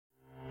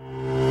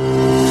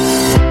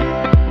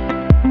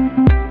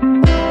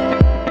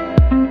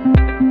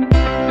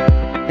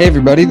Hey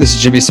everybody, this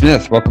is Jimmy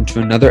Smith. Welcome to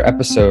another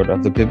episode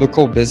of the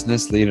Biblical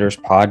Business Leaders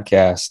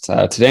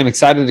Podcast. Today I'm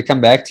excited to come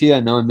back to you.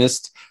 I know I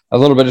missed a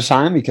little bit of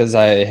time because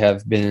I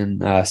have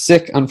been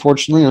sick,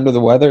 unfortunately, under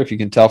the weather. If you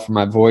can tell from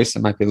my voice,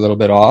 it might be a little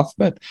bit off,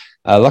 but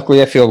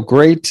luckily I feel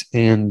great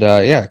and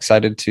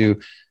excited to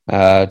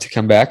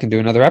come back and do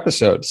another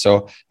episode.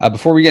 So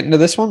before we get into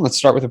this one, let's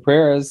start with a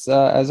prayer as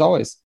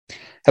always.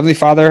 Heavenly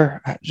Father,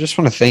 I just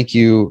want to thank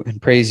you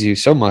and praise you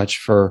so much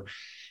for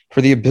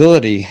the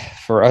ability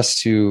for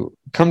us to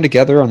come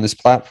together on this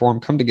platform,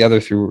 come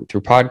together through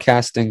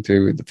podcasting,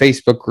 through the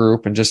Facebook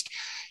group, and just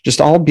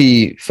all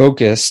be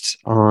focused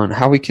on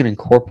how we can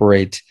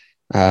incorporate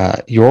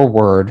your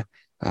word,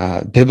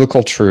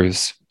 biblical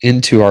truths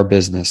into our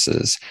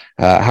businesses,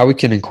 how we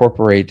can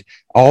incorporate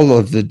all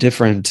of the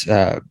different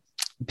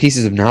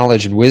pieces of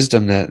knowledge and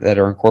wisdom that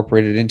are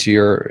incorporated into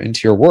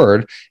your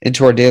word,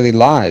 into our daily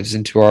lives,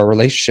 into our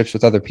relationships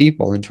with other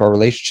people, into our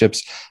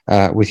relationships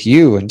with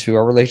you, into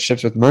our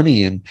relationships with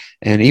money, and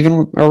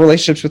even our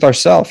relationships with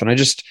ourselves. And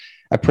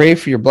I pray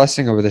for your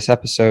blessing over this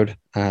episode,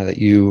 that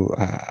you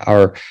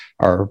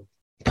are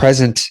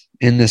present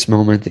in this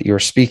moment, that you are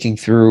speaking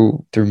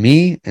through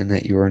me, and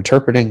that you are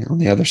interpreting on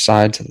the other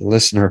side to the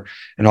listener,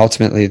 and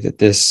ultimately that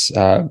this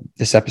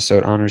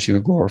episode honors you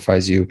and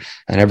glorifies you,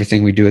 and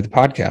everything we do at the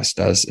podcast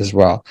does as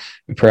well.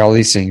 We pray all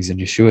these things in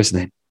Yeshua's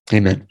name.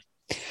 Amen.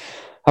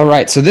 All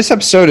right, so this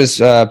episode is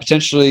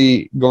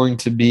potentially going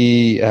to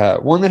be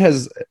one that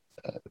has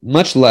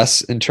much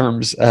less in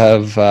terms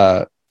of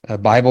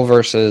Bible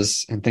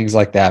verses and things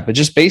like that, but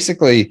just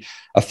basically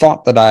a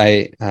thought that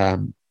I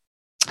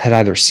had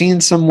either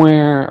seen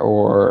somewhere,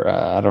 or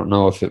I don't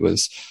know if it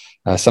was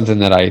something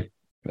that I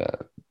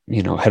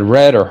had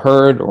read or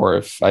heard, or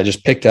if I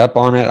just picked up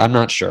on it. I'm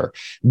not sure.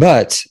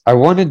 But I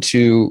wanted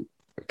to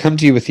come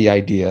to you with the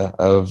idea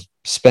of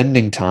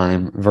spending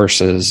time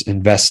versus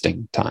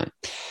investing time.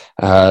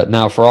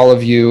 Now, for all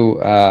of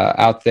you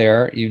out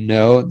there, you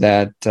know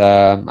that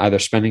either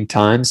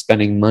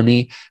spending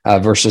money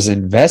versus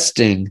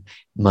investing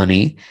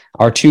money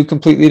are two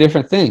completely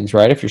different things,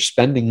 right? If you're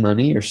spending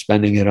money, you're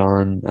spending it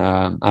on,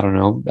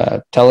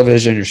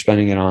 television, you're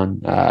spending it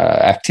on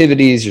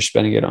activities, you're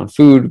spending it on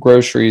food,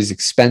 groceries,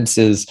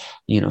 expenses,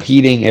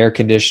 heating, air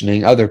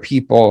conditioning, other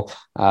people.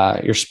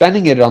 You're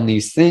spending it on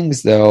these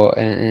things, though,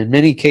 and in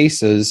many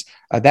cases,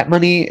 that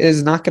money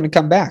is not going to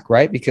come back,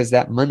 right? Because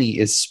that money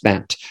is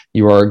spent.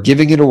 You are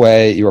giving it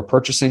away, you are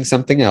purchasing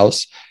something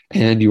else,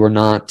 and you are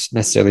not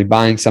necessarily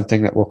buying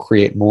something that will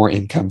create more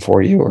income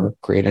for you or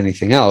create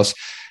anything else.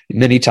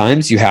 Many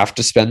times you have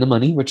to spend the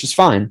money, which is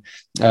fine.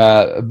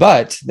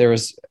 But there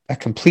is a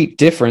complete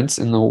difference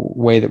in the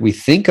way that we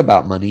think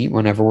about money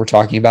whenever we're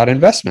talking about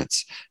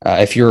investments.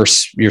 If you're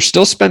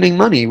still spending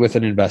money with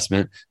an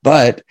investment,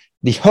 but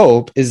the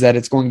hope is that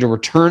it's going to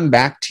return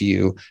back to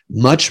you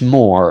much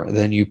more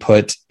than you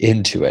put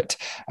into it.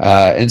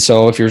 And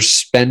so if you're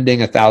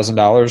spending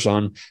 $1,000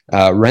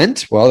 on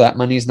rent, well, that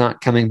money is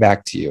not coming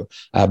back to you.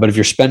 But if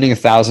you're spending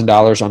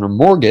 $1,000 on a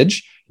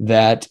mortgage,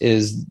 that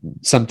is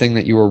something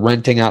that you were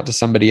renting out to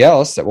somebody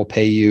else that will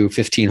pay you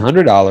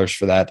 $1,500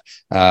 for that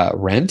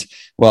rent,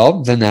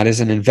 well, then that is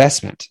an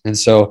investment. And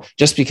so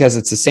just because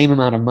it's the same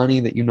amount of money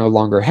that you no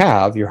longer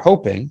have, you're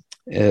hoping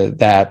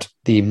that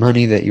the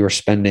money that you are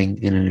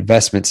spending in an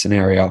investment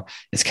scenario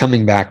is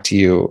coming back to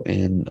you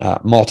in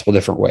multiple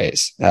different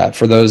ways.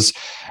 For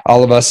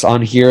all of us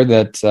on here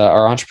that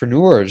are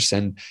entrepreneurs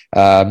and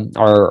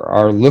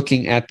are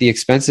looking at the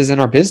expenses in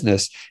our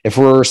business, if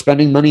we're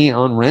spending money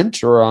on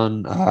rent or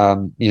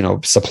on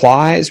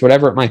supplies,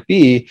 whatever it might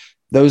be,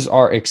 those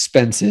are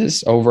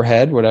expenses,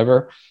 overhead,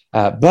 whatever.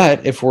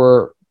 But if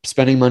we're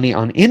spending money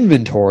on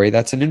inventory,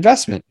 that's an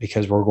investment,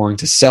 because we're going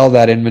to sell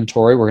that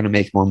inventory. We're going to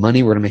make more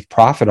money. We're going to make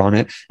profit on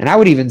it. And I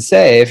would even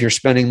say if you're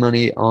spending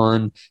money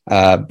on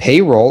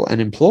payroll and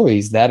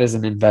employees, that is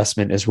an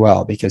investment as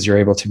well, because you're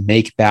able to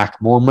make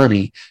back more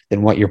money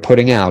than what you're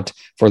putting out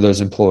for those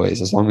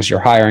employees, as long as you're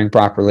hiring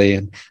properly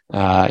and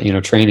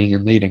training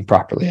and leading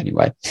properly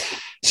anyway.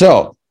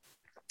 So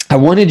I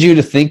wanted you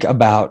to think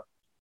about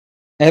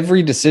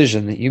every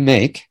decision that you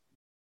make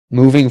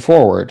moving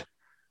forward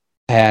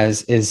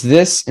is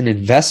this an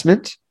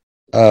investment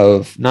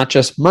of not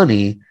just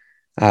money,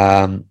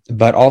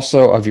 but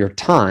also of your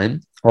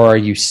time, or are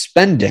you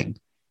spending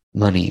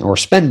money or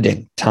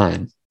spending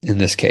time in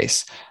this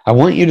case? I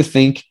want you to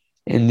think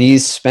in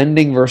these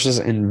spending versus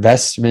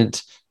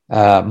investment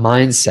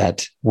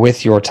mindset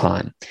with your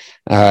time.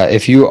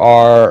 If you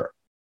are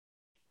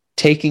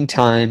taking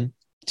time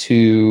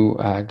to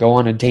go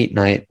on a date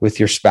night with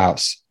your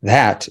spouse,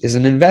 that is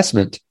an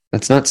investment.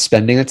 That's not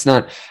spending. That's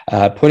not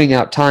putting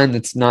out time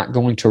that's not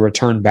going to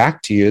return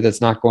back to you. That's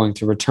not going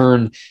to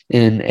return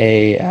in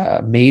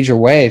a major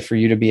way for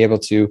you to be able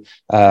to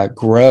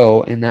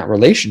grow in that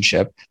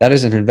relationship. That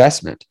is an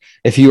investment.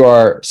 If you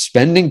are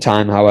spending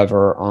time,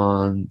 however,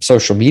 on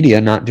social media,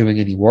 not doing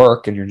any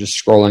work, and you're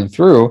just scrolling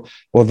through,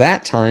 well,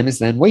 that time is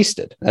then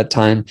wasted. That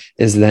time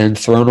is then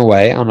thrown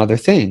away on other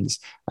things.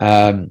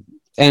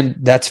 And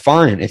that's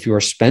fine if you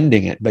are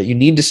spending it, but you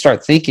need to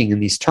start thinking in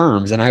these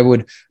terms. And I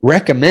would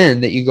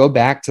recommend that you go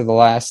back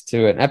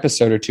to an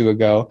episode or two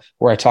ago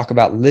where I talk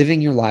about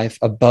living your life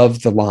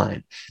above the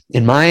line.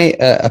 In my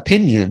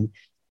opinion,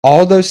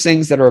 all those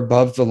things that are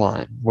above the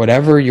line,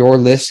 whatever your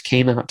list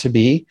came out to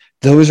be,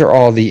 those are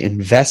all the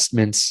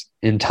investments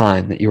in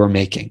time that you are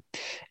making.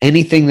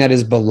 Anything that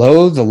is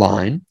below the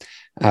line,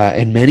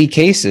 in many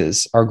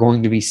cases, are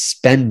going to be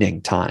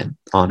spending time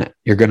on it.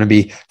 You're going to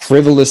be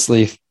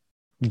frivolously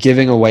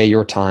giving away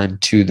your time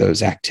to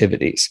those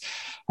activities.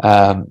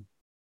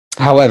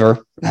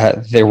 However,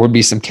 there would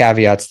be some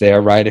caveats there,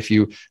 right? If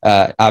you,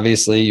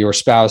 obviously your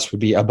spouse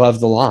would be above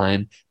the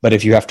line, but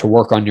if you have to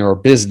work on your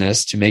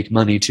business to make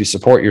money to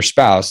support your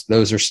spouse,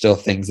 those are still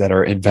things that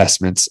are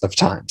investments of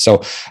time.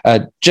 So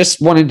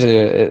just wanted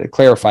to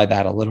clarify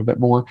that a little bit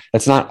more.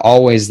 That's not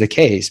always the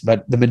case,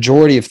 but the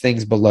majority of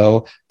things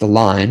below the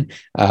line,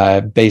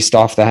 based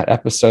off that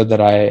episode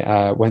that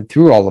I went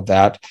through all of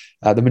that,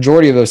 the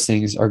majority of those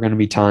things are going to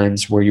be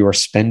times where you are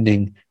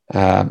spending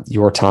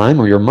your time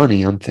or your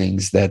money on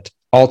things that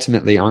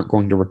ultimately aren't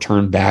going to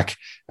return back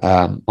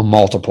a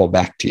multiple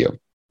back to you.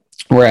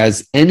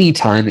 Whereas any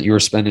time that you are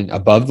spending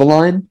above the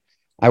line,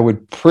 I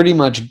would pretty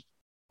much,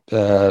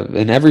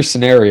 in every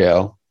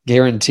scenario,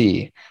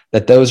 guarantee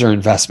that those are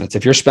investments.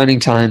 If you're spending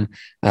time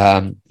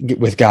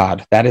with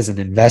God, that is an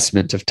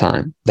investment of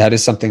time. That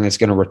is something that's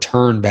going to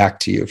return back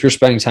to you. If you're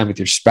spending time with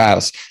your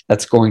spouse,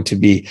 that's going to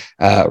be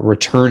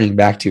returning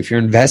back to you. If you're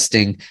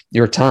investing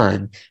your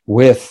time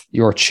with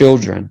your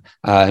children,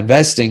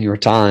 investing your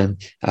time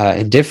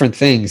in different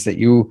things that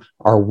you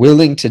are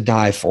willing to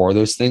die for,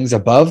 those things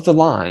above the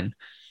line,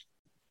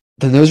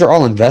 then those are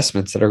all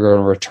investments that are going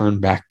to return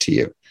back to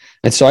you.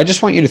 And so I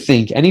just want you to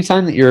think,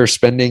 anytime that you're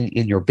spending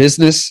in your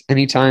business,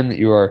 anytime that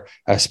you are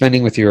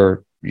spending with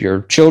your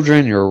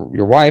children,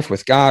 your wife,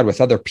 with God,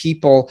 with other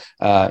people,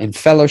 in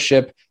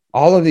fellowship,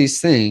 all of these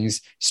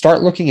things,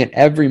 start looking at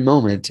every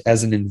moment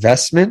as an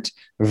investment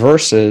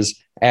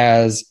versus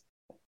as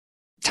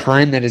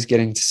time that is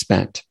getting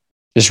spent.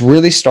 Just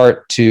really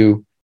start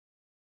to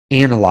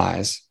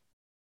analyze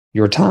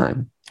your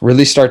time.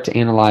 Really start to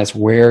analyze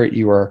where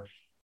you are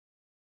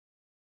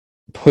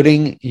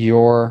putting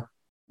your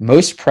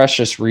most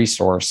precious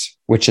resource,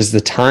 which is the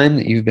time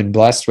that you've been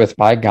blessed with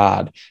by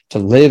God to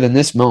live in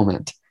this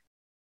moment.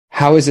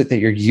 How is it that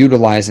you're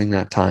utilizing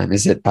that time?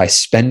 Is it by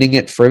spending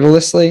it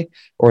frivolously,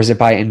 or is it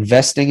by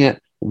investing it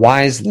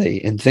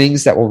wisely in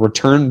things that will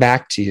return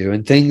back to you,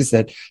 and things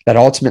that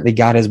ultimately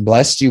God has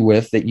blessed you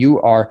with, that you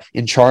are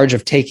in charge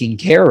of taking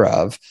care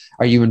of?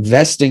 Are you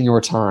investing your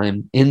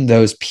time in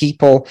those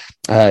people,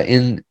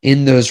 in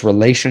those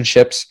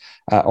relationships,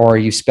 or are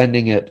you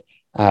spending it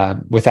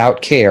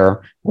without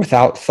care,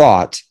 without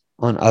thought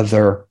on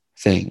other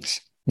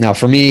things? Now,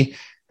 for me,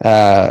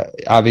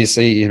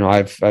 obviously,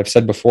 I've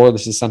said before,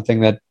 this is something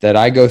that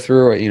I go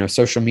through.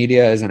 Social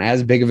media isn't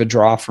as big of a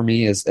draw for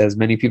me as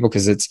many people,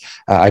 because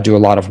I do a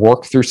lot of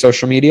work through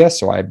social media,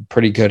 so I'm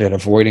pretty good at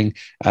avoiding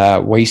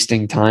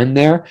wasting time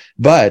there.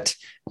 But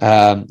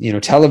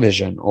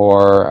television,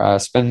 or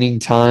spending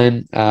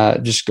time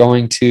just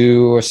going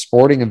to a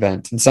sporting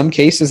event. In some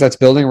cases, that's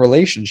building a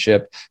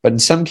relationship, but in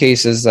some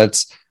cases,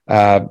 that's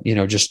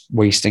just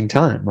wasting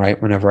time,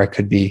 right? Whenever I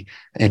could be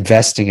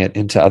investing it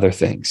into other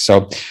things.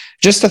 So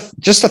just a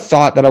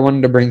thought that I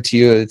wanted to bring to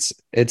you.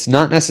 It's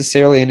not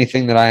necessarily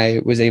anything that I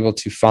was able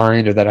to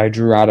find or that I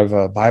drew out of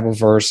a Bible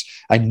verse.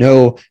 I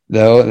know,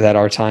 though, that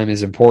our time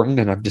is important,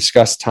 and I've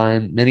discussed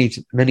time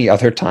many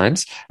other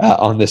times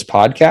on this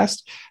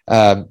podcast.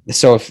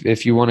 So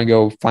if you want to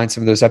go find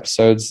some of those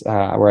episodes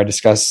where I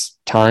discuss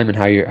time and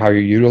how you're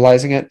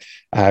utilizing it,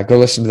 go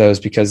listen to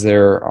those, because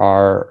there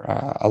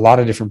are a lot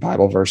of different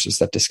Bible verses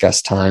that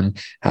discuss time,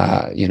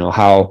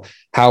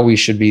 how we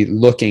should be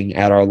looking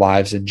at our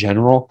lives in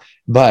general.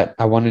 But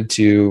I wanted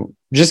to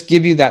just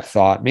give you that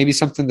thought, maybe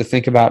something to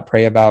think about,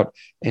 pray about,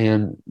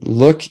 and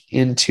look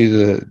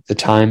into the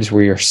times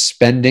where you're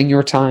spending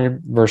your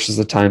time versus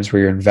the times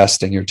where you're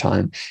investing your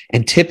time.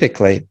 And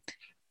typically,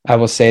 I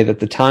will say that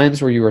the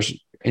times where you are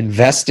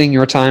investing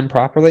your time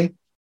properly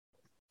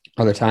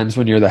are the times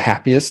when you're the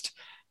happiest,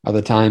 are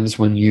the times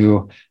when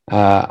you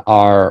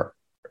are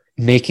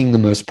making the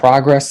most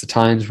progress, the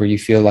times where you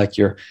feel like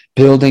you're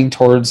building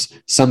towards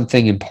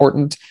something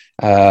important.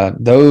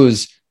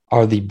 Those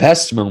are the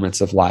best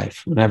moments of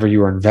life, whenever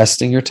you are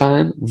investing your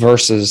time,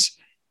 versus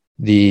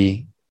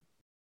the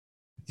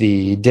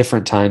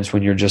different times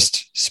when you're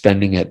just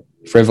spending it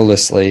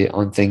frivolously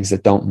on things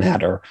that don't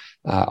matter,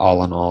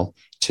 all in all,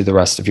 to the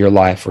rest of your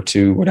life, or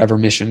to whatever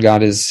mission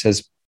God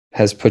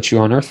has put you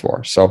on earth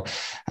for. So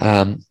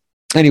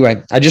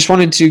anyway, I just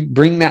wanted to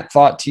bring that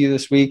thought to you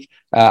this week.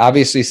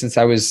 Obviously, since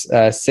I was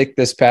sick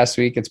this past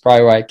week, it's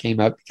probably why it came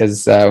up,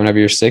 because whenever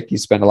you're sick, you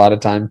spend a lot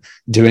of time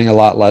doing a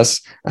lot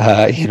less,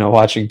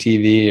 watching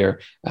TV, or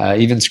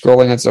even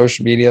scrolling on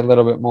social media a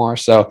little bit more.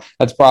 So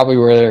that's probably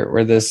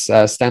where this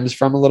stems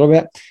from a little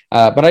bit.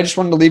 But I just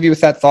wanted to leave you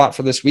with that thought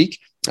for this week.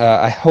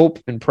 I hope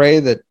and pray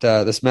that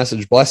this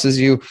message blesses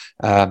you.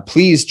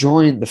 Please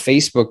join the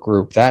Facebook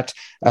group. That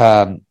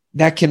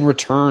that can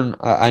return.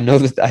 I know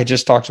that I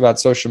just talked about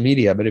social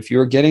media, but if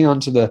you're getting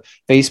onto the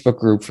Facebook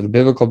group for the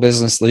Biblical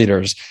Business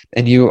Leaders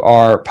and you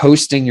are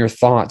posting your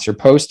thoughts, you're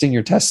posting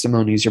your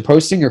testimonies, you're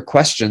posting your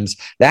questions,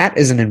 that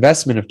is an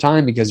investment of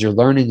time because you're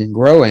learning and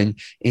growing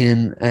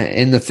in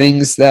the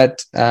things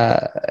that,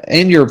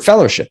 and you're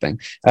fellowshipping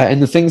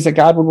and the things that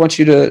God would want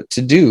you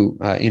to do,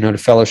 to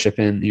fellowship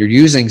in. You're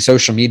using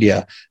social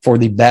media for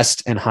the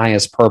best and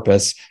highest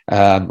purpose,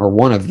 or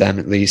one of them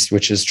at least,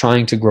 which is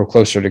trying to grow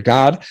closer to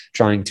God,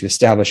 trying to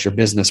establish your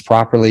business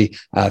properly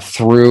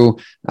through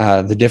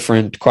the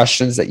different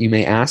questions that you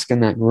may ask in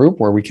that group,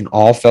 where we can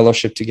all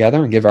fellowship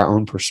together and give our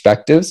own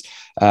perspectives.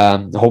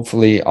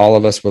 Hopefully all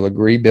of us will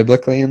agree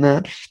biblically in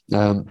that.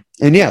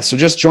 So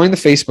just join the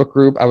Facebook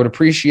group. I would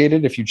appreciate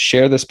it if you'd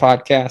share this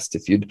podcast,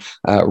 if you'd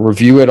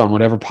review it on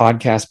whatever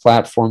podcast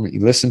platform that you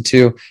listen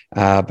to.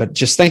 But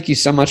just thank you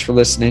so much for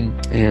listening.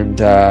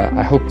 And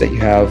I hope that you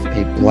have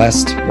a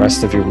blessed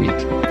rest of your week.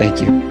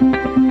 Thank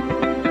you.